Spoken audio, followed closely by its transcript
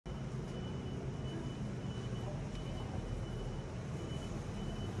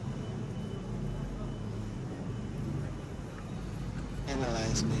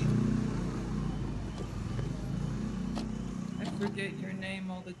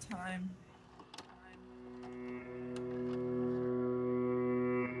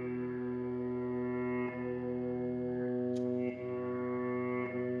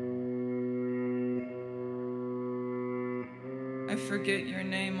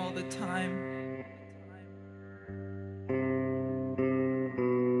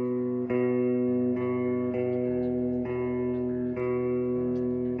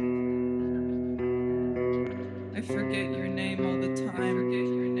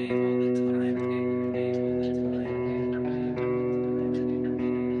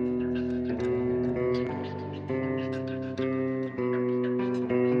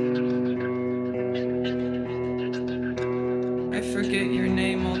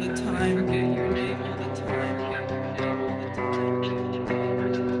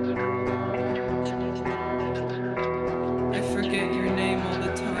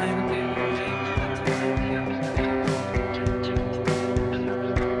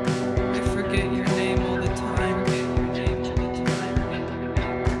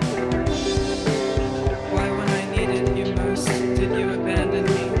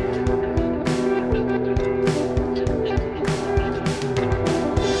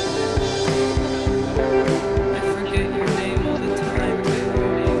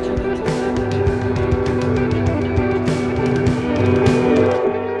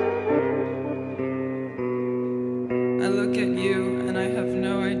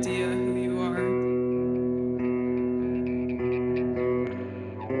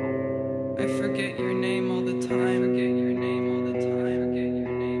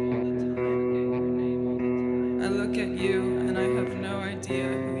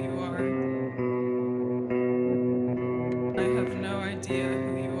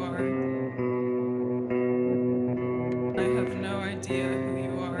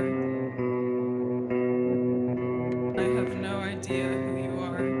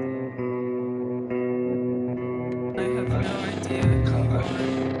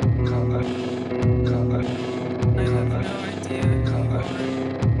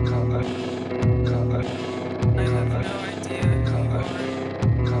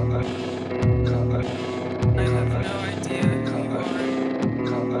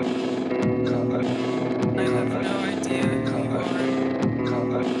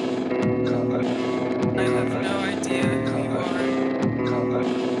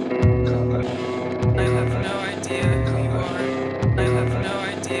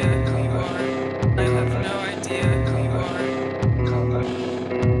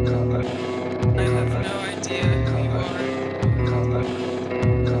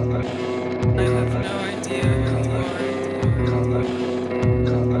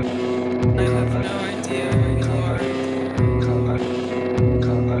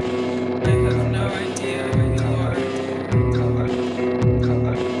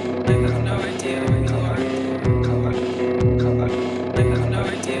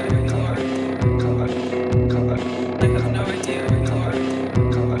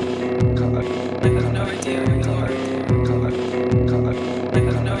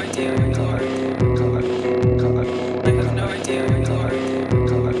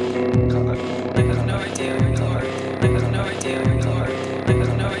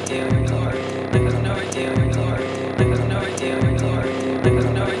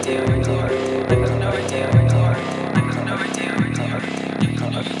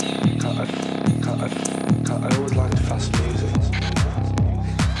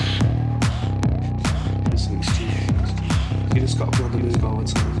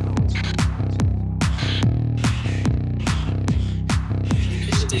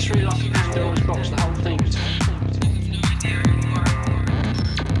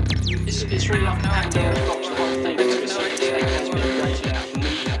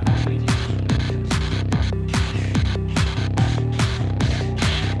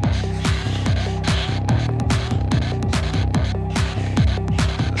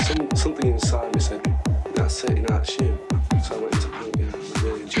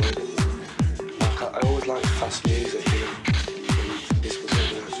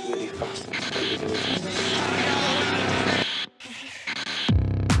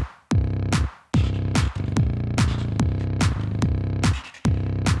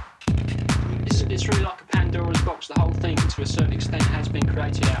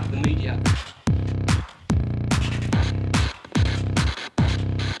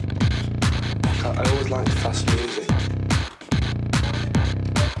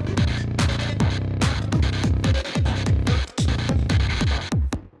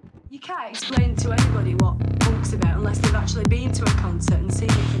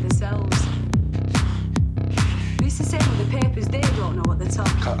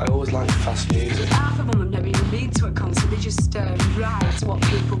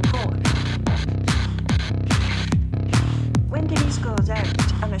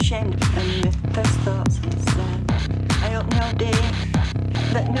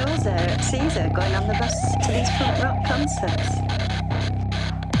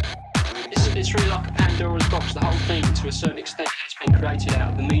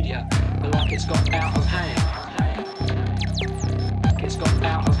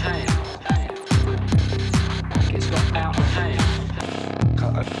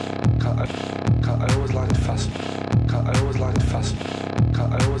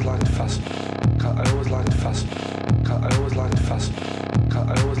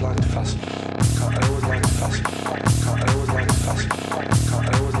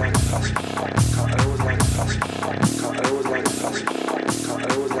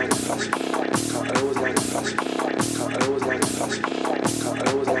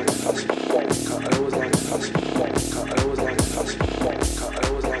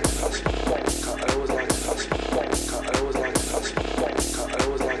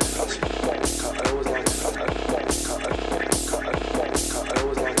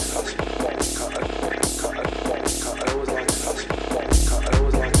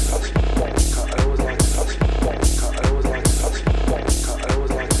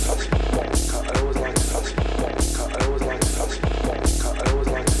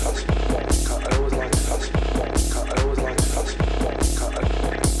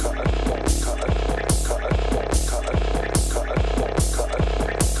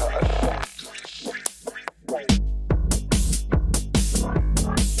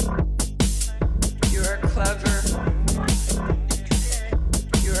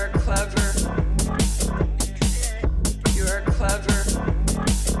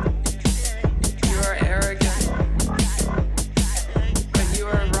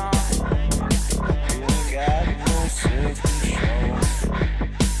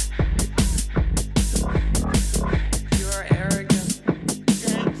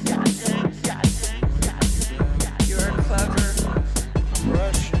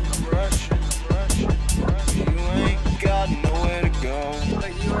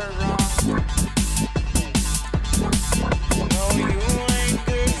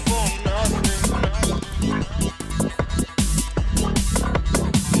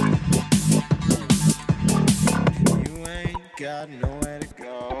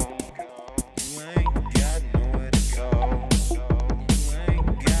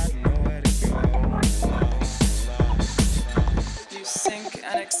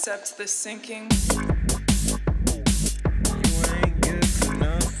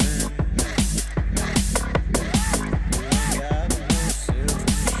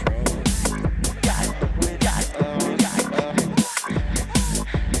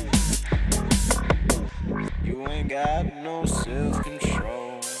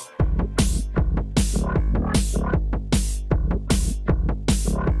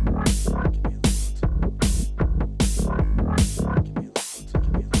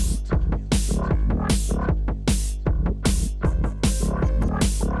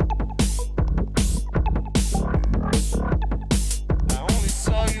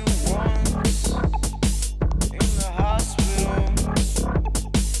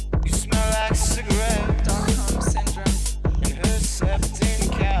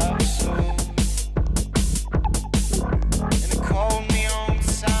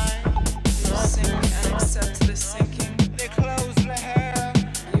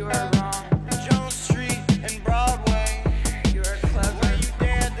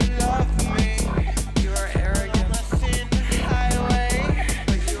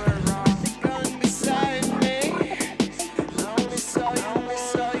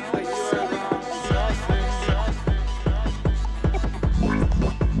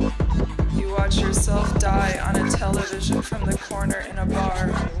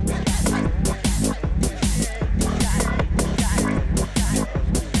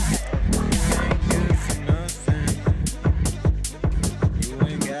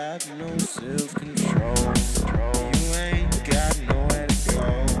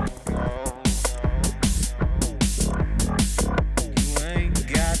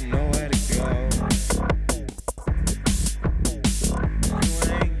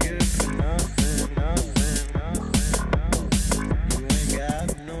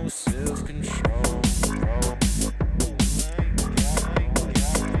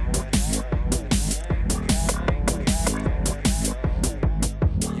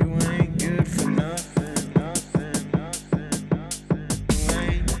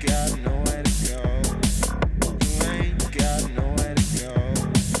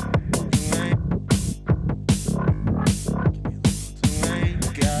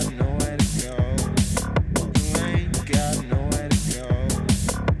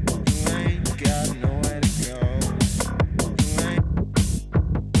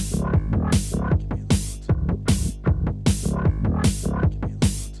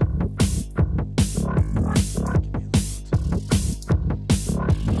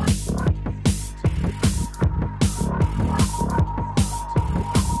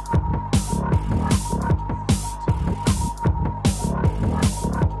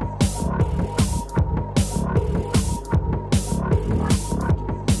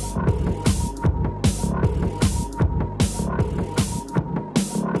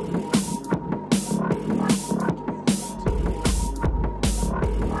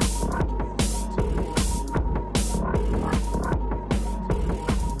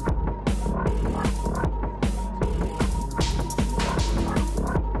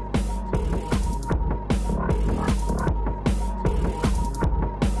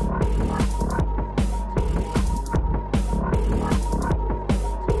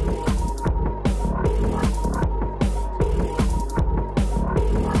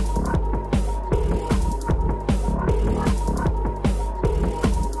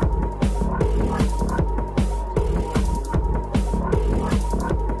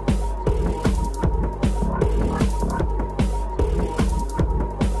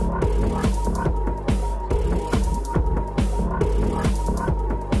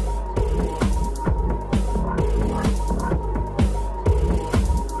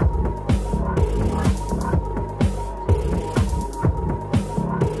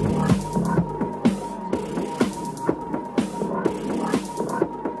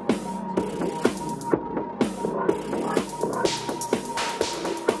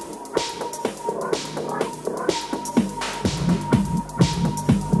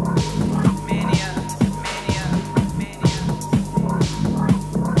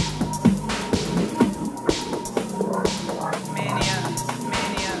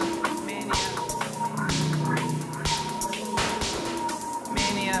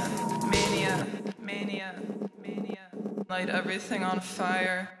Light everything on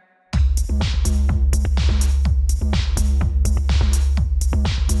fire.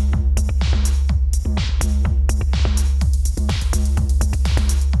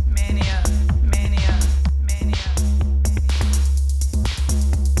 Mania, mania, mania.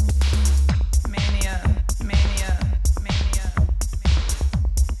 Mania, mania, mania.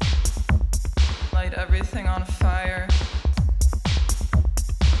 Light everything on fire.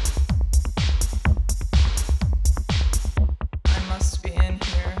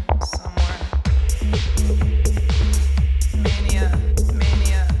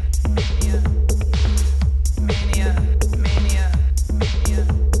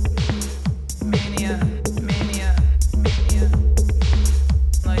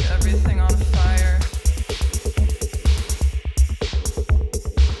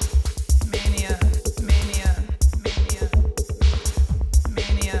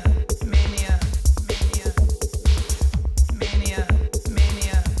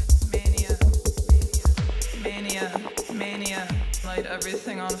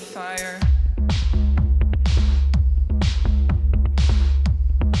 Everything on fire.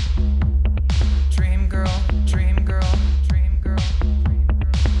 Dream girl, dream girl, dream girl,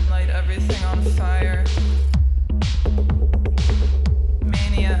 light everything on fire.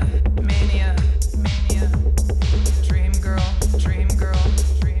 Mania, mania, mania. Dream girl, dream girl,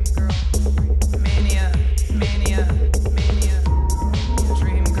 dream girl. Mania, mania, mania.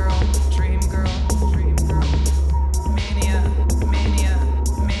 Dream girl, dream girl, dream girl. Mania, mania,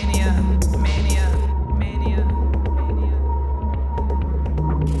 mania, mania, mania,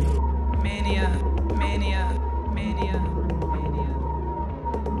 mania, mania, mania, mania.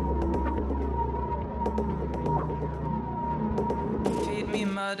 Feed me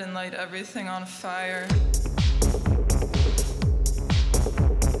mud and light everything on fire.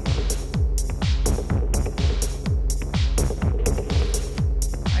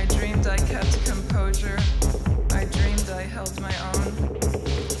 I dreamed I kept composure. I dreamed I held my own.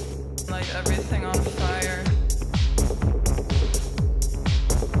 Light everything on fire.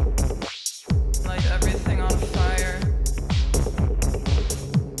 Light everything on fire.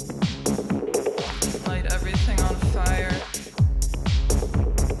 Light everything on fire.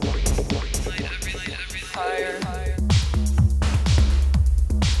 Light every fire.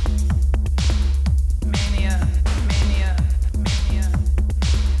 Mania, mania, mania.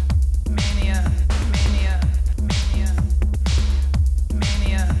 Mania, mania, mania.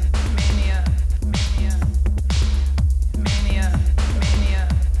 Mania, mania, mania. Mania, mania, mania. Mania, mania,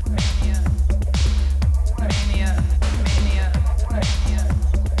 mania. Mania, mania, mania.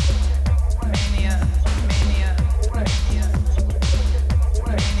 Mania, mania, mania.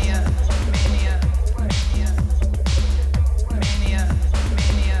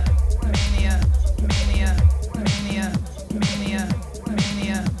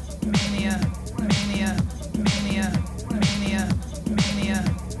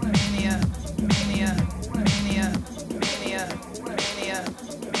 Mania,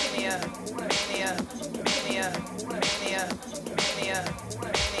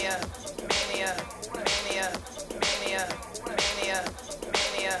 mania,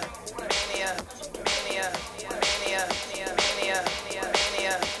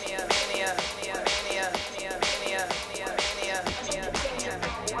 mania. Mania,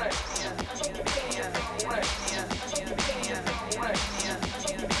 mania, mania.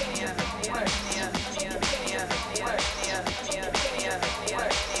 Mania, mania,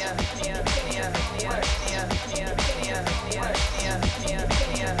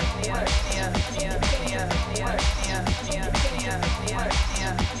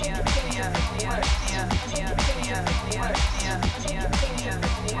 mania. Mania,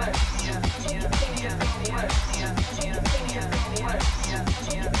 mania, mania. Mania, mania, mania. Mania, mania,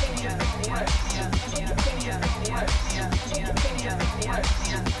 mania. Mania, mania, mania. Mania, mania, mania. Mania, mania, mania.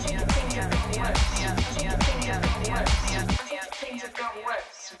 Mania, mania, mania. Mania, mania, mania.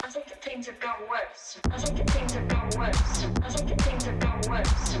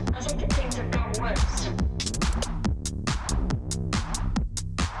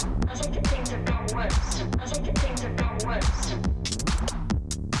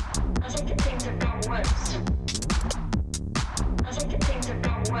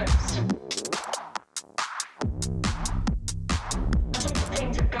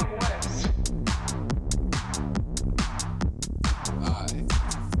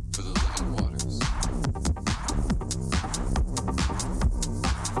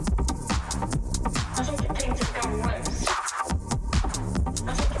 I think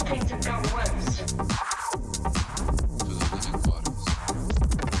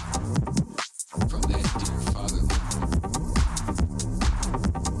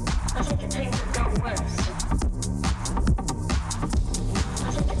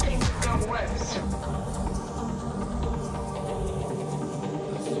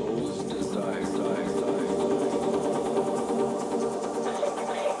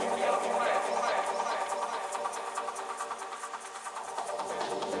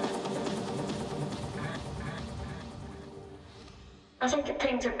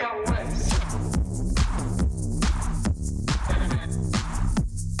things have got worse.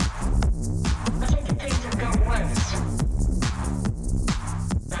 I think that things have got worse.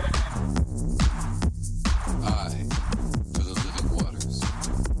 I, for the living waters.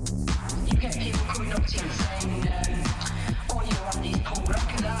 You get people coming up to you saying, oh, you're one of these punk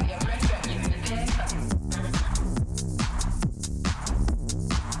rockers, aren't you? I've read about you in the paper.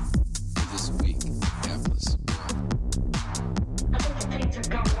 This week, hapless. I think that things have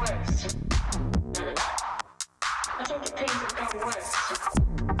got worse. I think that things have got worse.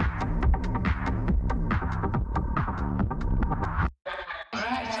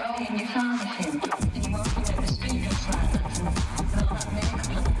 Right, oh, and you found him, and you're walking at the speakers like that, and all that makeup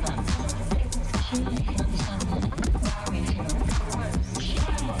like that. I think that things are you can understand why we feel worse.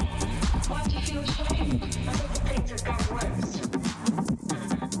 Why do you feel ashamed? I think that things have got worse.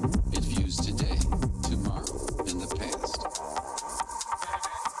 It views today, tomorrow, and the past.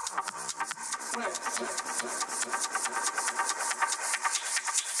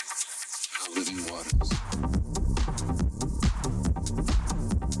 The living waters.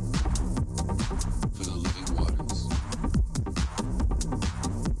 For the living waters.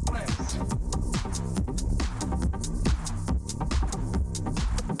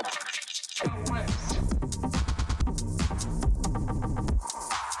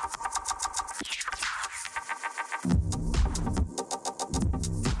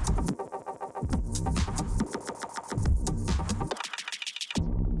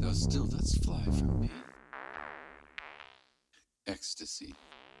 Thou still dost fly from me. Ecstasy.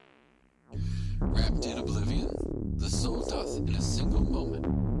 Wrapped in oblivion, the soul doth in a single moment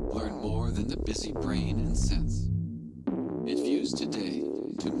learn more than the busy brain and sense. It views today,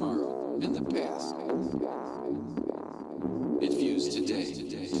 tomorrow, and the past. It views today,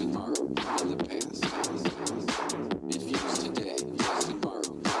 tomorrow, and the past. It views today, tomorrow,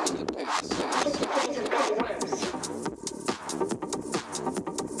 and the past. Things have got worse.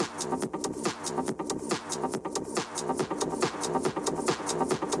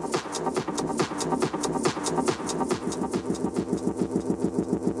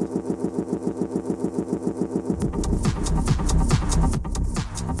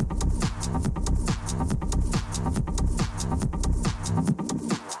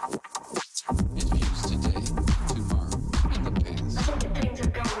 It views today, tomorrow, and the past. I think that things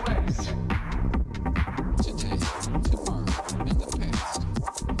have got worse. Today, tomorrow, and the past.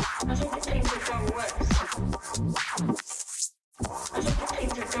 I think that things have got worse. I think that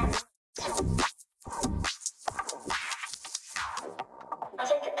things have got worse. I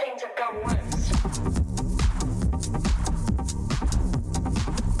think that things have got worse.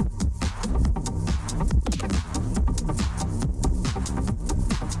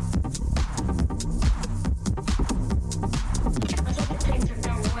 I think that things have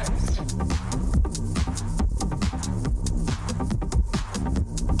got worse.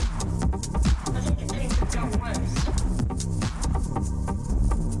 I think that things have got worse.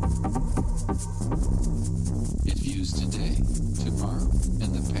 It views today, tomorrow,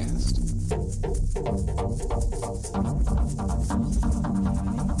 and the past.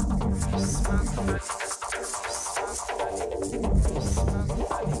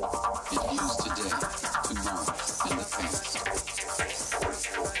 It views today, tomorrow, and the past.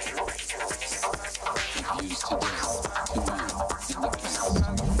 It views today,